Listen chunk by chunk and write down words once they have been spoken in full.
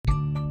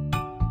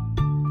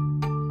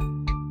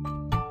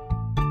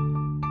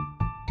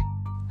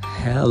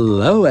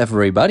Hello,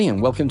 everybody,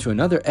 and welcome to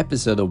another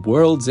episode of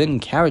Worlds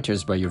and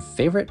Characters by your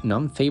favorite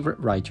non-favorite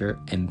writer,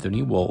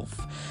 Anthony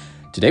Wolf.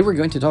 Today we're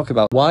going to talk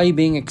about why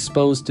being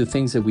exposed to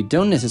things that we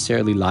don't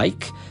necessarily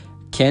like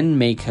can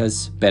make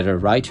us better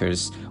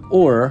writers,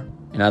 or,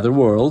 in other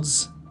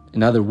words,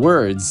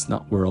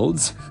 not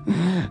worlds,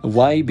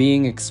 why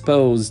being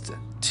exposed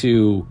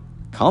to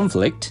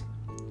conflict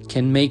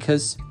can make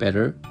us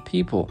better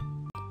people.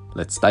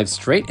 Let's dive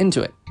straight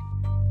into it.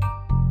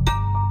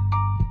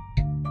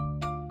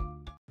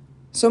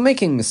 So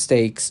making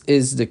mistakes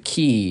is the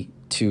key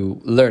to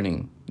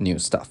learning new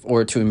stuff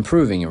or to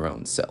improving your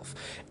own self.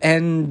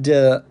 And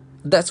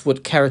that's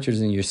what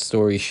characters in your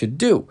story should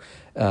do.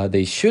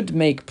 They should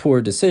make poor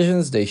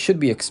decisions. They should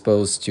be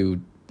exposed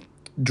to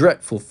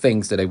dreadful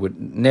things that would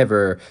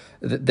never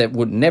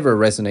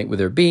resonate with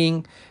their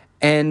being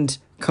and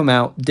come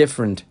out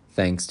different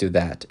thanks to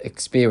that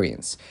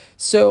experience.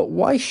 So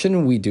why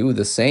shouldn't we do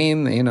the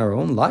same in our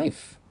own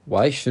life?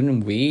 Why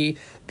shouldn't we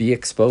be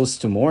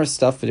exposed to more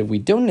stuff that we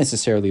don't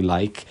necessarily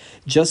like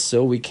just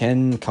so we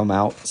can come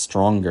out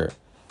stronger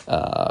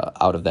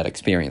out of that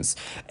experience?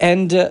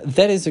 And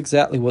that is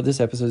exactly what this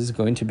episode is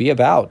going to be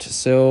about.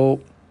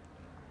 So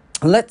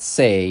let's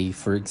say,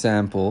 for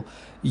example,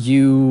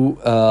 you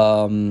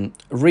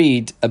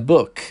read a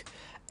book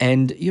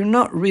and you're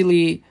not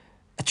really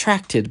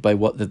attracted by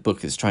what the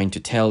book is trying to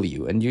tell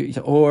you,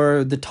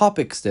 or the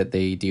topics that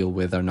they deal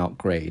with are not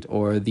great,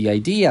 or the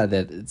idea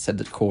that it's at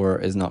the core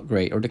is not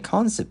great, or the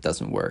concept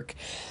doesn't work.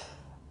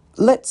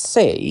 Let's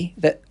say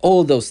that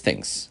all those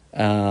things,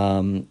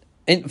 and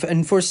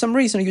for some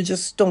reason you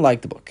just don't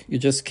like the book. You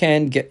just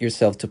can't get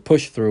yourself to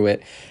push through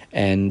it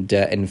and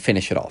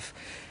finish it off.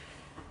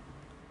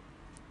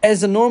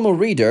 As a normal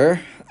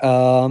reader,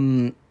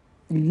 no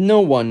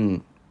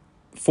one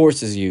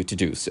forces you to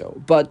do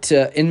so. But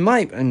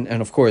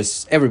and of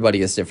course,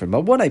 everybody is different.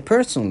 But what I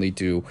personally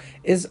do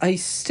is I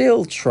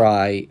still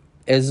try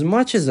as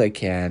much as I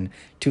can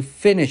to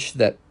finish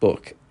that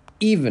book,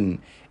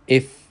 even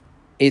if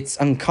it's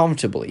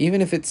uncomfortable,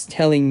 even if it's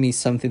telling me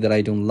something that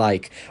I don't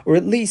like, or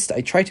at least I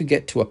try to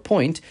get to a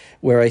point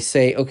where I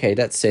say, okay,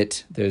 that's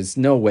it. There's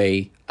no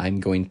way I'm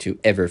going to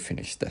ever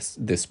finish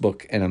this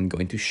book, and I'm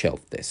going to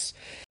shelve this.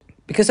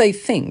 Because I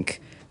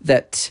think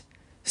that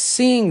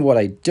seeing what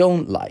I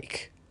don't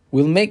like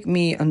will make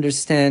me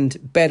understand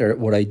better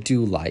what I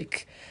do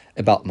like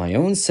about my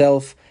own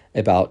self,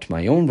 about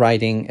my own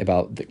writing,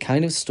 about the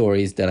kind of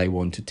stories that I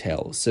want to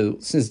tell. So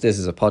since this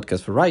is a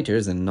podcast for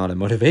writers and not a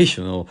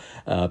motivational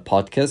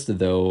podcast,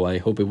 though I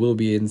hope it will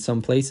be in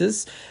some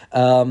places,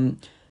 I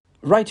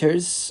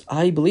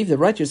believe that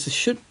writers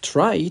should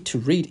try to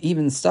read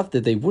even stuff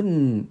that they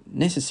wouldn't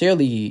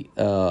necessarily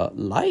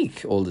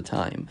like all the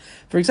time.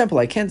 For example,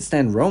 I can't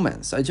stand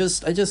romance. I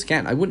just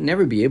can't. I would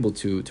never be able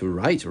to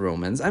write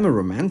romance. I'm a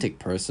romantic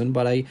person,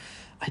 but I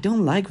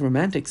don't like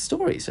romantic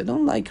stories. I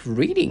don't like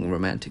reading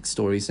romantic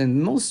stories,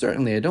 and most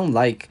certainly I don't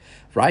like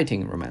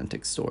writing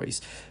romantic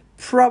stories.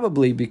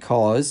 Probably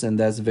because, and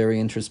that's very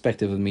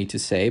introspective of me to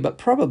say, but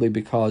probably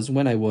because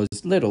when I was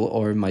little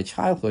or in my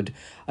childhood,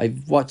 I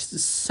watched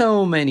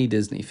so many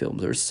Disney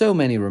films or so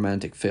many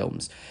romantic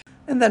films.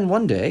 And then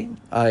one day,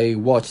 I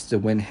watched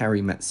When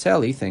Harry Met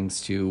Sally, thanks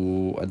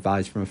to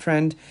advice from a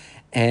friend,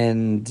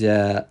 and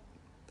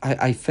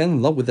I fell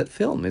in love with that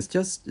film. It's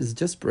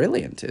just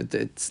brilliant.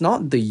 It's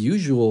not the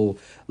usual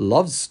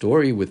love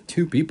story with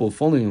two people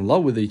falling in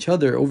love with each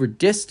other over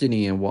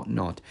destiny and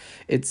whatnot.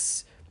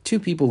 It's two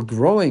people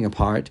growing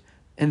apart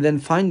and then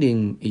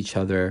finding each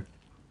other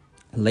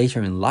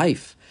later in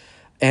life.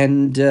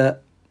 And,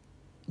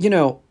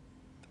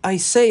 I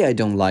say I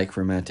don't like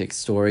romantic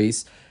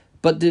stories,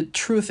 but the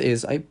truth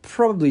is I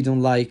probably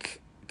don't like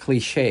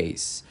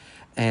cliches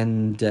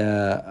and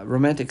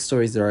romantic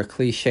stories that are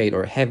cliched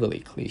or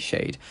heavily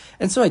cliched.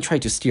 And so I try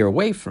to steer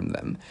away from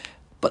them.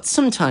 But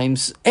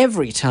sometimes,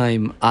 every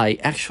time I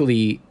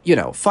actually,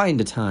 find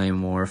the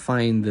time or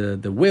find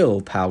the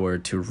willpower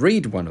to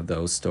read one of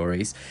those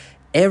stories,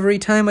 every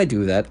time I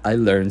do that, I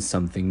learn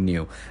something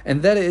new.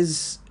 And that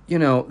is,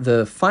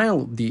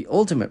 the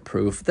ultimate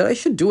proof that I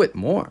should do it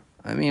more.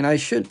 I mean, I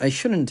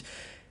shouldn't,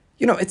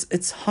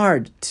 it's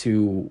hard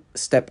to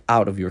step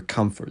out of your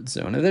comfort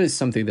zone. And that is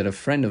something that a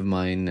friend of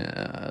mine,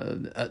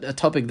 a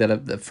topic that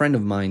a friend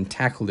of mine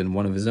tackled in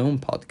one of his own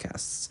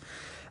podcasts.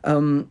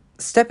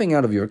 Stepping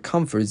out of your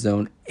comfort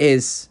zone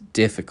is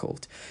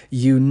difficult.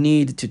 You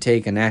need to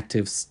take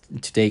active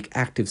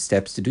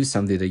steps to do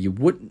something that you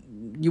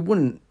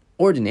wouldn't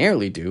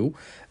ordinarily do.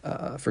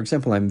 For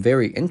example, I'm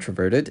very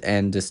introverted,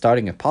 and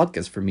starting a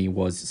podcast for me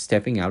was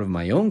stepping out of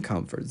my own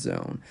comfort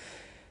zone.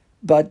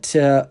 But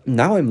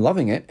now I'm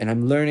loving it, and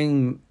I'm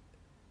learning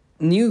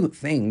new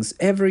things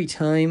every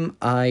time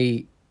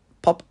I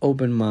pop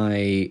open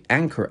my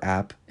Anchor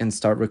app and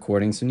start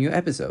recording some new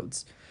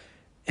episodes.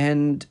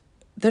 And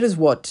that is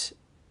what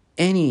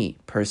any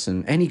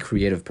person, any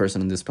creative person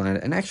on this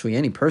planet, and actually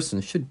any person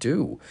should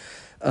do.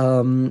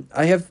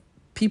 I have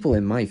people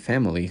in my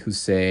family who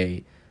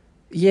say,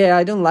 yeah,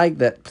 I don't like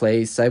that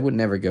place, I would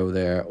never go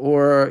there.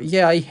 Or,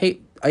 yeah, I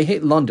hate I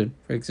hate London,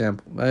 for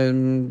example.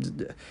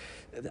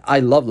 I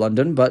love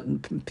London,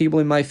 but people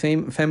in my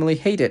family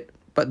hate it.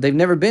 But they've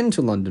never been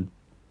to London.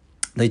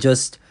 They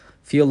just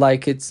feel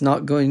like it's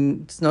not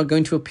going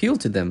to appeal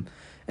to them.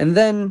 And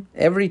then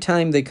every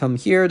time they come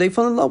here, they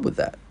fall in love with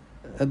that.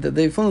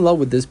 They fall in love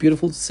with this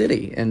beautiful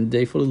city, and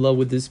they fall in love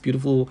with this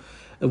beautiful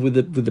with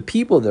the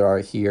people that are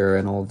here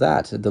and all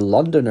that. The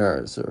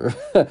Londoners, or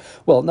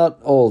well,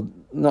 not all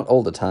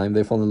the time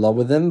they fall in love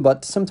with them,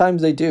 but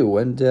sometimes they do.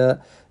 And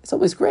it's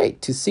always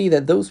great to see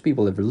that those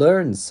people have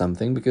learned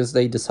something because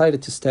they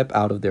decided to step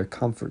out of their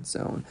comfort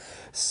zone.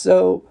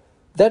 So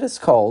that is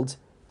called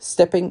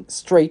stepping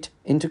straight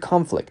into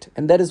conflict,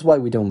 and that is why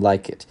we don't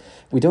like it.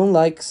 We don't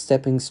like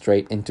stepping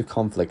straight into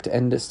conflict,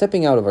 and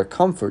stepping out of our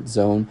comfort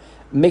zone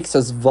makes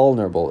us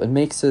vulnerable. It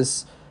makes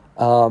us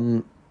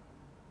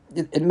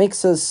it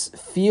makes us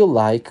feel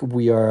like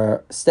we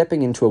are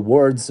stepping into a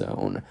war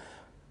zone,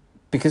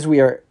 because we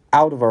are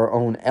out of our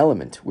own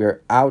element.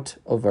 We're out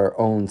of our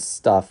own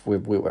stuff.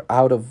 We're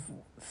out of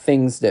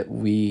things that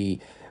we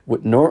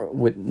would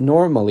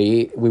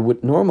normally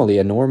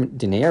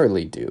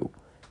ordinarily do.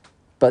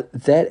 But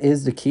that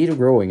is the key to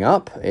growing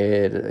up.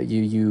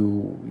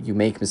 You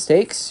make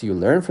mistakes, you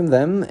learn from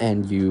them,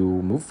 and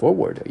you move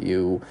forward.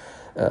 You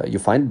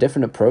find a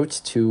different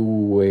approach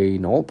to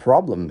an old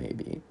problem,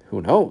 maybe.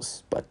 Who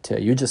knows? But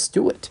you just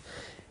do it.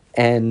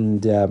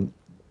 And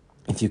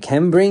if you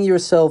can bring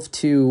yourself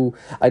to...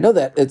 I know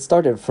that it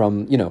started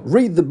from,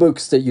 read the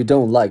books that you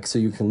don't like so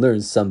you can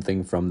learn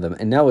something from them.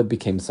 And now it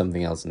became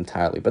something else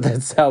entirely. But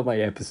that's how my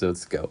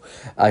episodes go.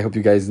 I hope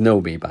you guys know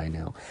me by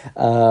now.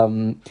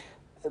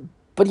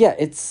 But yeah,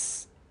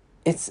 it's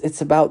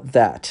about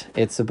that.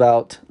 It's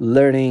about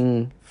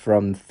learning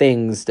from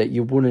things that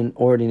you wouldn't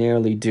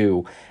ordinarily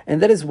do.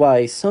 And that is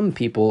why some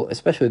people,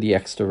 especially the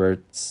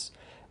extroverts,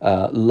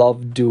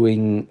 love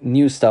doing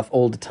new stuff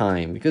all the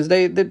time, because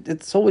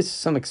it's always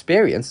some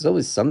experience. It's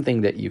always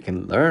something that you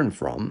can learn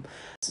from.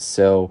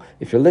 So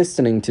if you're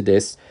listening to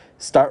this,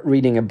 start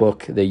reading a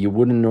book that you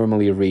wouldn't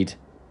normally read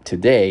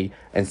today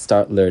and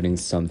start learning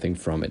something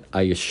from it.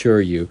 I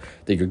assure you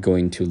that you're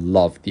going to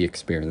love the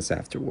experience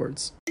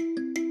afterwards.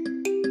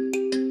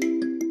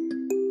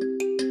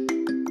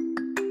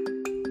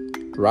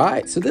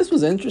 Right, so this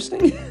was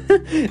interesting.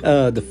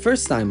 The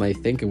first time, I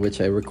think, in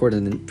which I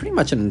recorded pretty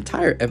much an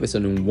entire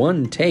episode in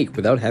one take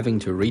without having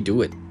to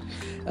redo it.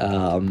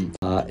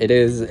 It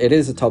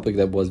is a topic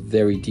that was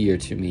very dear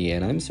to me,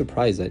 and I'm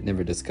surprised I'd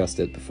never discussed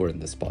it before in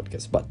this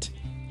podcast, but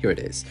here it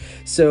is.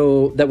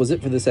 So that was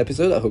it for this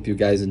episode. I hope you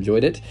guys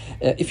enjoyed it.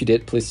 If you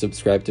did, please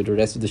subscribe to the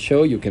rest of the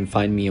show. You can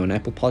find me on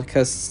Apple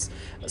Podcasts,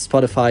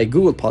 Spotify,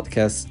 Google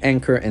Podcasts,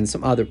 Anchor, and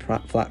some other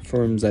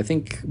platforms. I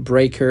think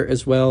Breaker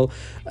as well.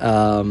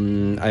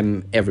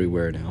 I'm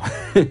everywhere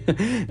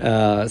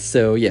now.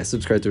 So yeah,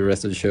 subscribe to the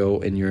rest of the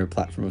show in your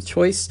platform of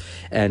choice.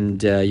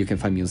 And you can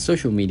find me on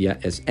social media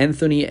as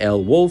Anthony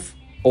L. Wolf,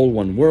 all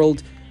one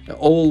word,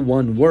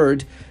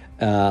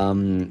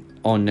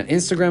 on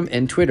Instagram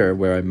and Twitter,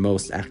 where I'm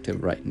most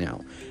active right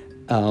now.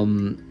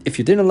 If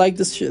you didn't like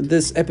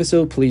this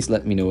episode, please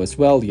let me know as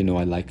well.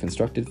 I like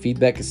constructive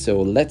feedback, so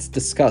let's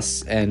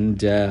discuss, and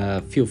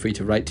feel free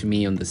to write to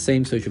me on the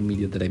same social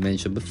media that I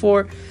mentioned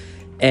before.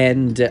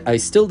 And I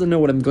still don't know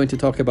what I'm going to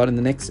talk about in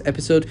the next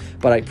episode,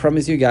 but I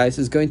promise you guys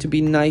it's going to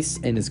be nice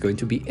and it's going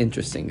to be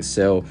interesting.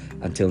 So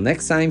until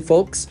next time,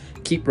 folks,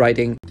 keep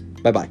writing.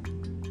 Bye-bye.